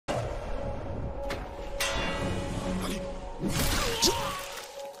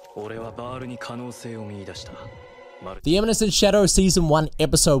The Eminence in Shadow Season 1,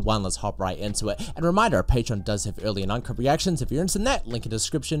 Episode 1. Let's hop right into it. And reminder, our Patreon does have early and uncut reactions. If you're interested in that, link in the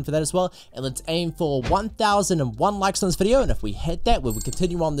description for that as well. And let's aim for 1,001 likes on this video. And if we hit that, we will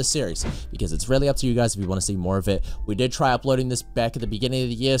continue on this series. Because it's really up to you guys if you want to see more of it. We did try uploading this back at the beginning of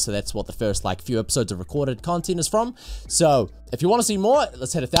the year. So that's what the first few episodes of recorded content is from. So if you want to see more,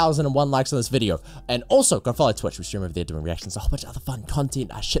 let's hit 1,001 likes on this video. And also, go follow Twitch. We stream over there doing reactions, a whole bunch of other fun content,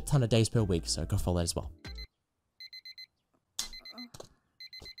 a shit ton of days per week. So go follow that as well.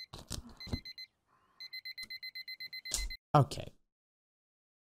 Okay.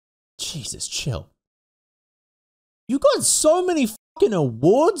 Jesus, chill. You got so many fucking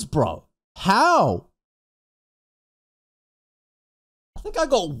awards, bro. How? I think I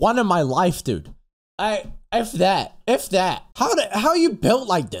got one in my life, dude. If that. How are you built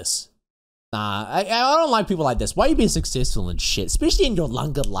like this? Nah, I don't like people like this. Why are you being successful and shit? Especially in your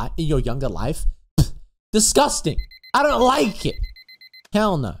younger life. Pfft, disgusting. I don't like it.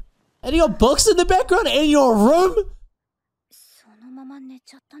 Hell no. And you got books in the background in your room?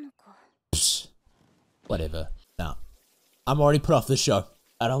 Psh, whatever. No. I'm already put off the show.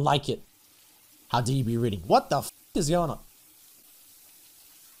 I don't like it. How do you be reading? What the f is going on?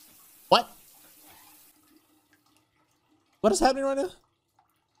 What? What is happening right now?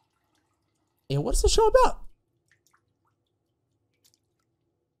 Yeah, what's the show about?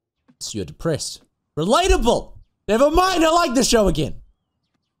 So you're depressed. Relatable! Never mind, I like the show again.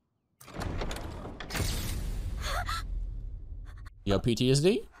 Yo,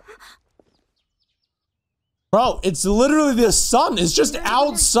 PTSD? Bro, it's literally the sun. It's just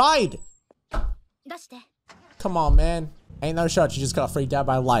outside. Come on, man. Ain't no shot. You just got freaked out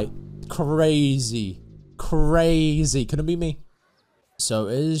by light. Crazy. Crazy. Couldn't be me. So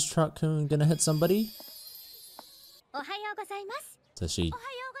is Truck-kun gonna hit somebody? So she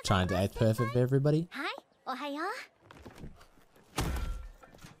trying to act perfect for everybody?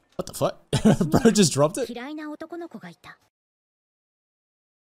 What the fuck? Bro just dropped it?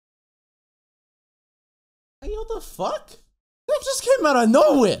 Hey, what the fuck? That just came out of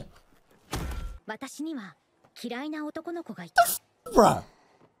nowhere. Bruh.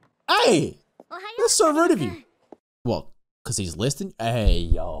 Hey! That's so rude of you. Well, because he's listening? Hey,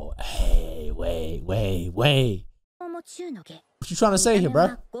 yo. Hey, wait. What you trying to say here,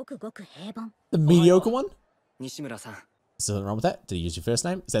 bruh? The mediocre one? Is something wrong with that? Did he use your first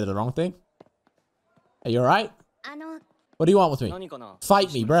name? Is that the wrong thing? Hey, you alright? What do you want with me?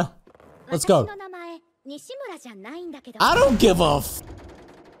 Fight me, bruh. Let's go. I don't give a f.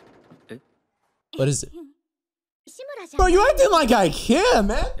 What is it? Bro, you acting like I care,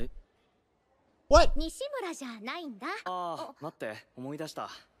 man. What? Oh?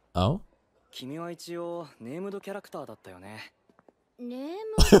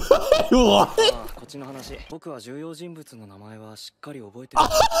 What?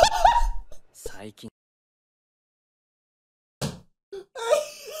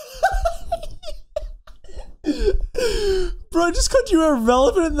 Bro, just cut you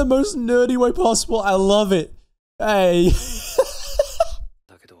irrelevant in the most nerdy way possible. I love it. Hey.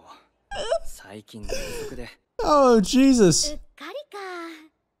 Oh, Jesus.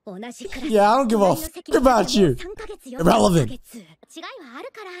 Yeah, I don't give a f about you. Irrelevant.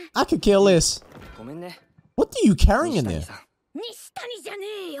 I could care less. What are you carrying in there? Is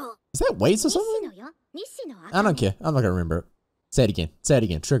that weights or something? I don't care. I'm not gonna remember it. Say it again. Say it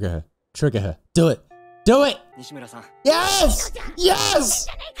again. Trigger her. Trigger her. Do it. Do it! Yes! Yes!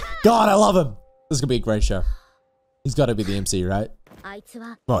 God, I love him. This is gonna be a great show. He's gotta be the MC, right?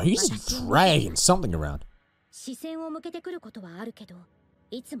 Bro, he's just dragging something around.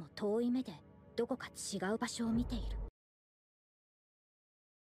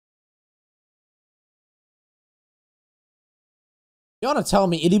 You wanna tell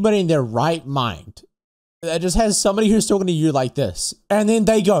me anybody in their right mind that just has somebody who's talking to you like this, and then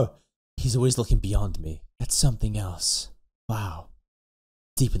they go, he's always looking beyond me. That's something else. Wow.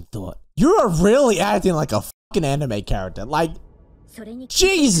 Deep in thought. You're really acting like a fucking anime character. Like,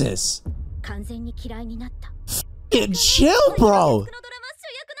 Jesus. Fucking chill, bro.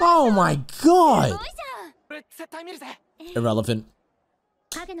 Oh my God. Irrelevant.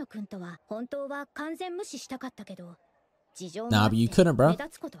 Nah, but you couldn't, bro.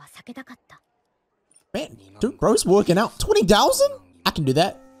 Man, dude, bro's working out. 20,000? I can do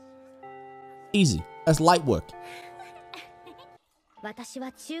that. Easy. That's light work.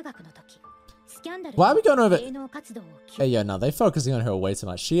 Why are we going over? Hey, yeah, no, they focusing on her way too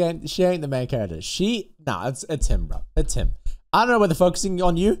much. She ain't the main character. Nah, it's him, bro. It's him. I don't know whether they're focusing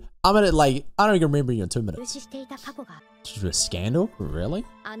on you. I'm gonna like, I don't even remember you in 2 minutes. She's a scandal? Really?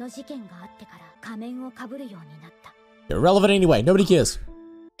 Irrelevant anyway, nobody cares.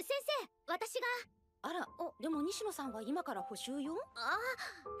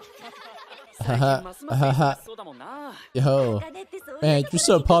 Yo, man, you're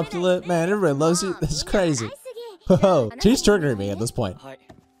so popular, man. Everybody loves you. That's crazy. Whoa, she's triggering me at this point.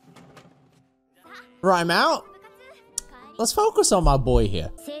 Right, I'm out. Let's focus on my boy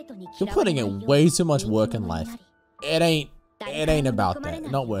here. You're putting in way too much work in life. It ain't about that.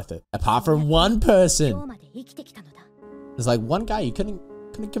 Not worth it. Apart from one person. There's like one guy you couldn't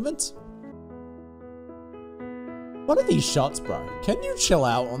convince. What are these shots, bro? Can you chill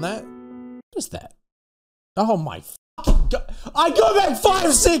out on that? What's that? Oh my fucking god. I go back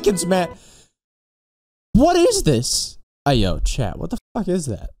 5 seconds, man. What is this? Hey, yo, chat. What the fuck is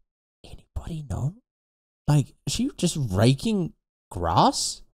that? Anybody know? Like, is she just raking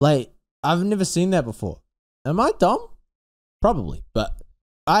grass? Like, I've never seen that before. Am I dumb? Probably, but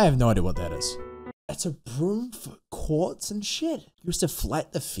I have no idea what that is. It's a broom for courts and shit. Used to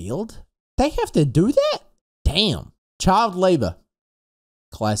flat the field? They have to do that? Damn. Child labor.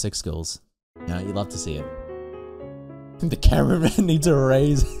 Classic skills. Yeah, you love to see it. The cameraman needs a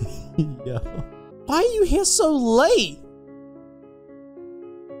raise. Yo. Why are you here so late?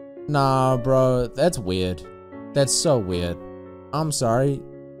 Nah, bro. That's weird. That's so weird. I'm sorry.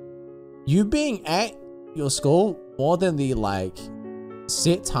 You being at your school more than the, like,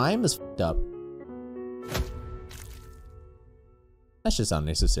 set time is fucked up. That's just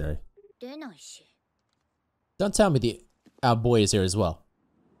unnecessary. Don't tell me our boy is here as well.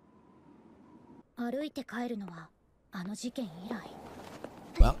 Well,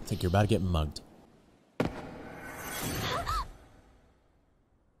 I think you're about to get mugged.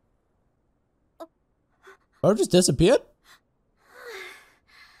 Or just disappeared?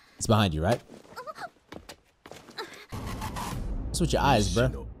 It's behind you, right? What's with your eyes, bro?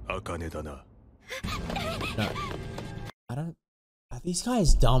 No, I don't... Are these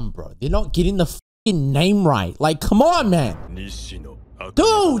guys dumb, bro? They're not getting the fucking name right. Like, come on, man.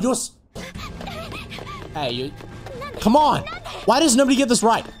 Dude, you're... Hey, you... Come on. Why does nobody get this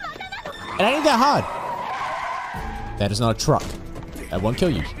right? It ain't that hard. That is not a truck. That won't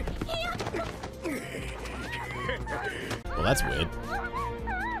kill you. Well, that's weird.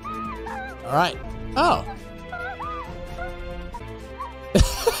 Alright. Oh.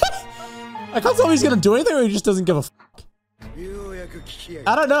 I can't tell if he's gonna do anything or he just doesn't give a fuck.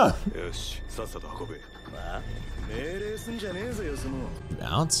 I don't know.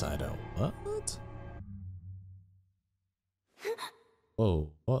 Outsider. What? Whoa,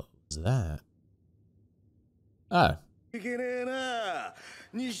 what was that? Oh. I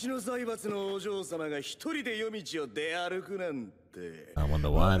wonder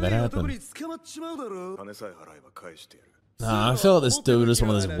why that happened. Nah, I feel like this dude is one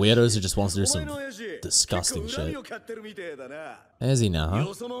of those weirdos who just wants to do some disgusting shit. There's he now, huh?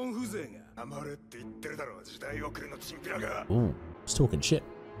 Ooh, he's talking shit.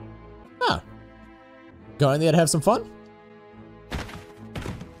 Ah. Go in there to have some fun?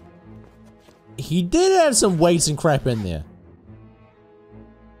 He did have some weights and crap in there.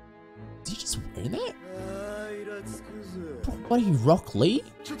 Is he just wearing that? What are you, Rock Lee?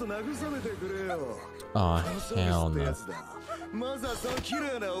 Oh, hell no.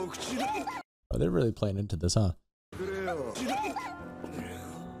 Oh, they're really playing into this, huh? What,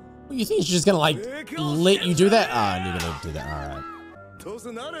 you think he's just gonna, like, let you do that? Ah, you're gonna do that, alright.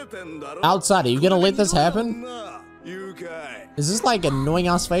 Outside, are you gonna let this happen? Is this, like, annoying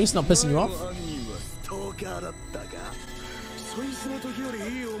ass face not pissing you off?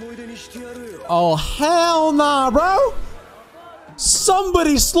 Oh, hell nah, bro!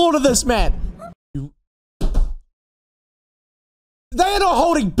 Somebody slaughter this man! They are not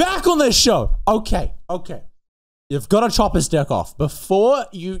holding back on this show! Okay, okay. You've got to chop his dick off. Before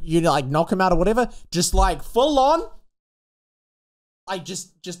you like, knock him out or whatever, just, like, full on. Like,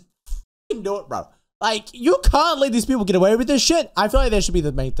 just f***ing do it, bro. Like, you can't let these people get away with this shit. I feel like that should be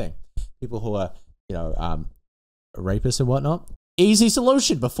the main thing. People who are, you know, rapists and whatnot. Easy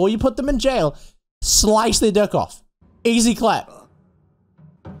solution. Before you put them in jail, slice their dick off. Easy clap.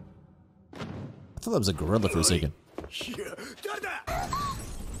 I thought that was a gorilla for a second.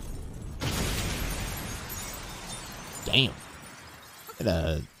 Damn. Had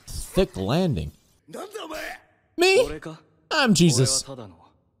a thick landing. Me? I'm Jesus. Yeah,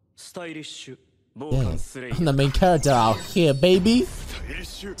 I'm the main character out here, baby.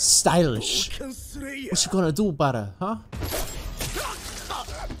 Stylish. What you gonna do about it, huh?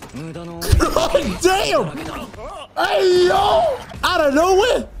 God damn! Hey, yo! Out of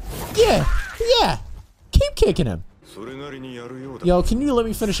nowhere! Yeah, yeah. Keep kicking him. Yo, can you let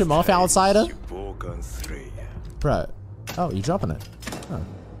me finish him off, outsider? Bro. Oh, you're dropping it. Oh.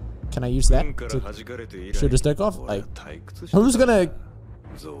 Can I use that to shoot his dick off? Like, who's gonna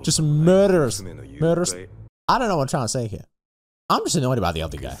just murder us? Murder us? I don't know what I'm trying to say here. I'm just annoyed about the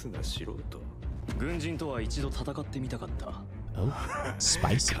other guy. Oh,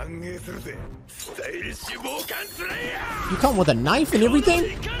 spicy. You come with a knife and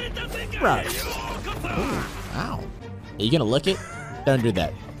everything? Bro. Ooh, ow. Are you gonna lick it? Don't do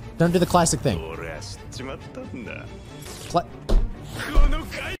that. Don't do the classic thing.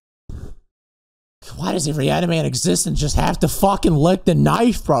 Why does every anime in existence just have to fucking lick the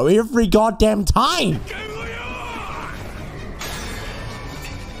knife, bro? Every goddamn time!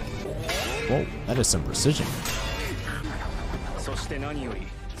 Whoa, that is some precision.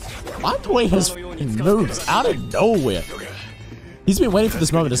 My boy has moves out of nowhere. He's been waiting for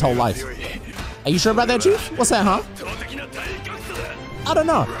this moment his whole life. Are you sure about that, Chief? What's that, huh? I don't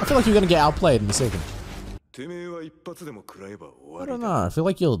know. I feel like you're gonna get outplayed in a second. I don't know. I feel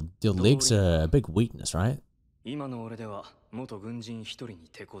like your legs are a big weakness, right? You might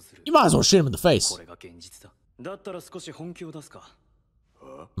as well shoot him in the face.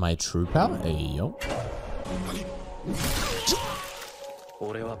 My true power? Hey, yo.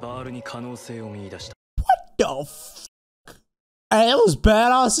 What the f? Hey, that was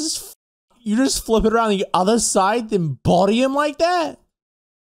badass as f. You just flip it around the other side, then body him like that?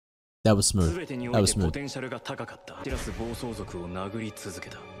 That was smooth. That was smooth.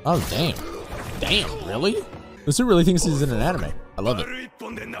 Oh, damn. Damn, really? This dude really thinks he's in an anime. I love it.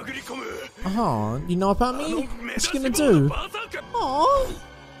 Oh, you know about me? What you gonna do? Aw.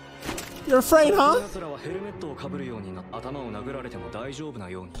 You're afraid, huh?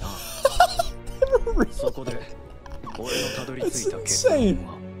 It's insane.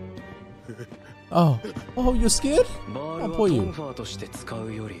 Oh, you're scared? I'll pull you.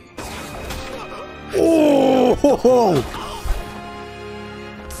 Oh!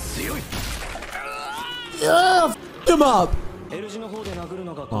 Yeah, f him up.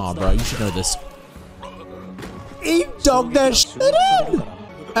 Oh, bro, you should know this. He dogged that shit in.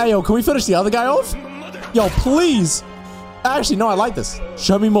 Hey, yo, can we finish the other guy off? Yo, please. Actually, no, I like this.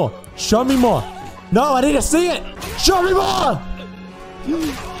 Show me more. Show me more. No, I need to see it. Show me more.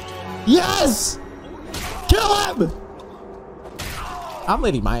 Yes. Kill him. I'm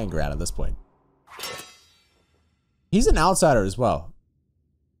letting my anger out at this point. He's an outsider as well.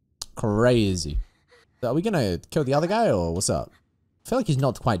 Crazy. So are we gonna kill the other guy or what's up? I feel like he's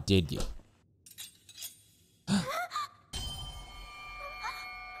not quite dead yet.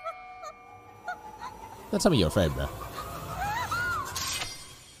 Don't tell me you're afraid, bro.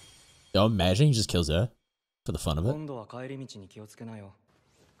 Yo, imagine he just kills her for the fun of it.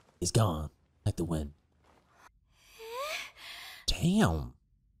 He's gone, like the wind. Damn,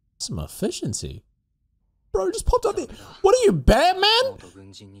 some efficiency. Bro, he just popped out there. What are you, Batman?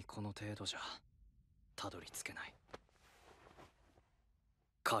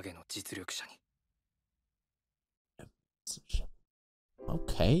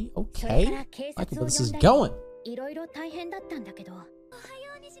 Okay, okay. I can where this is going.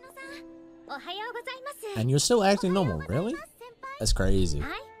 And you're still acting normal, really? That's crazy.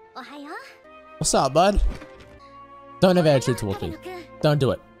 What's up, bud? Don't have attitude towards me. Don't do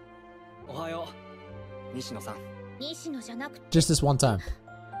it. Just this one time.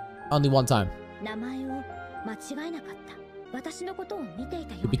 Only one time.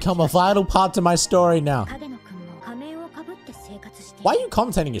 You become a vital part to my story now. Why are you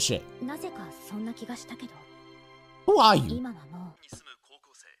commentating your shit? Who are you?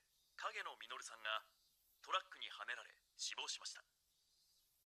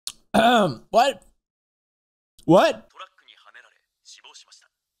 What? What?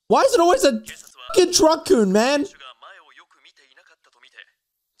 Why is it always a fucking truck coon, man?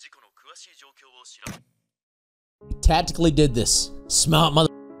 He tactically did this. Smart mother.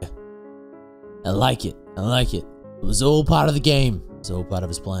 I like it. I like it. It was all part of the game. It was all part of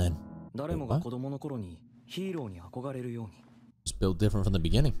his plan. What? Just built different from the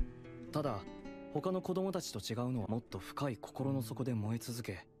beginning.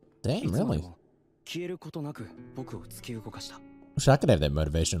 Damn, really? Wish I could have that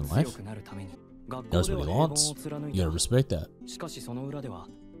motivation in life. Knows what he wants. You gotta respect that.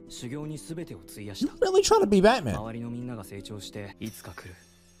 You're really trying to be Batman.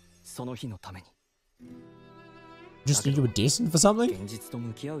 Just think you were destined for something?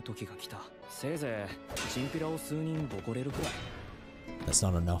 That's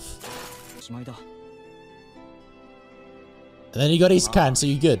not enough. And then you got Isekai, so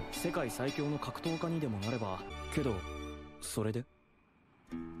you're good.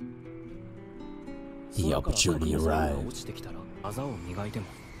 The opportunity arrived.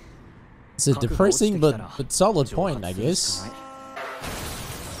 It's a depressing but solid point, I guess.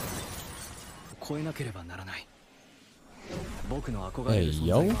 Hey,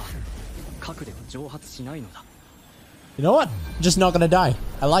 yo. You know what? Just not gonna die.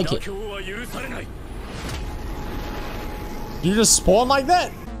 I like it. You just spawn like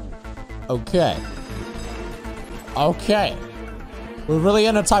that? Okay. Okay. We're really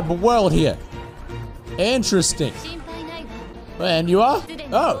in a type of world here. Interesting. And you are?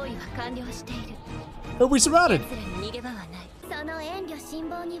 Oh. Are we surrounded?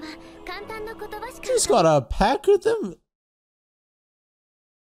 Just got a pack with them?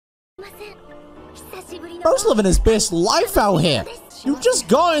 Bro's living his best life out here. You just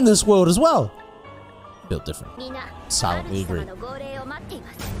got in this world as well. Built different. Silently agree.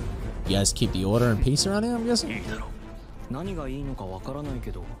 You guys keep the order and peace around here, I'm guessing? You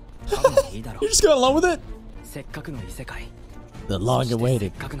just got along with it? The long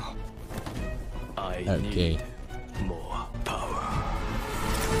awaited. Okay.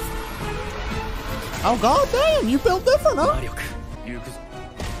 Oh god damn, you built different, huh?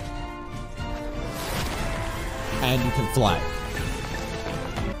 And you can fly.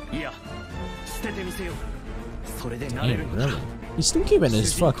 Damn, really? He's still keeping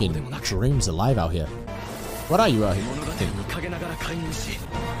his fucking dreams alive out here. What are you out here?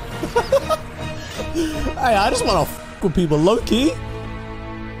 Hey, I just wanna f with people low-key.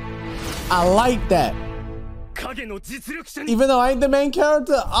 I like that. Even though I ain't the main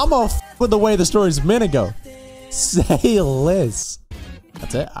character, I'm gonna f with the way the story's meant to go. Say less.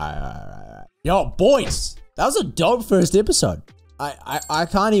 That's it. Alright. Yo, boys, that was a dope first episode. I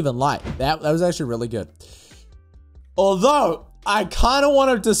can't even lie. That was actually really good. Although I kind of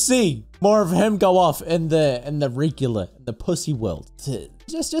wanted to see more of him go off in the regular, the pussy world,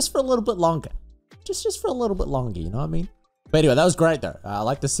 just for a little bit longer, just for a little bit longer. You know what I mean? But anyway, that was great though. I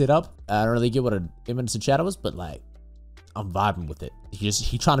like the setup. I don't really get what a Eminence of Shadow was, but like, I'm vibing with it.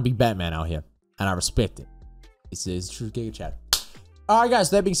 He trying to be Batman out here, and I respect it. It's true Giga Chat. All right, guys.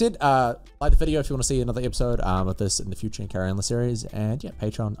 That being said, like the video if you want to see another episode of this in the future and carry on the series. And yeah,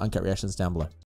 Patreon, uncut reactions down below.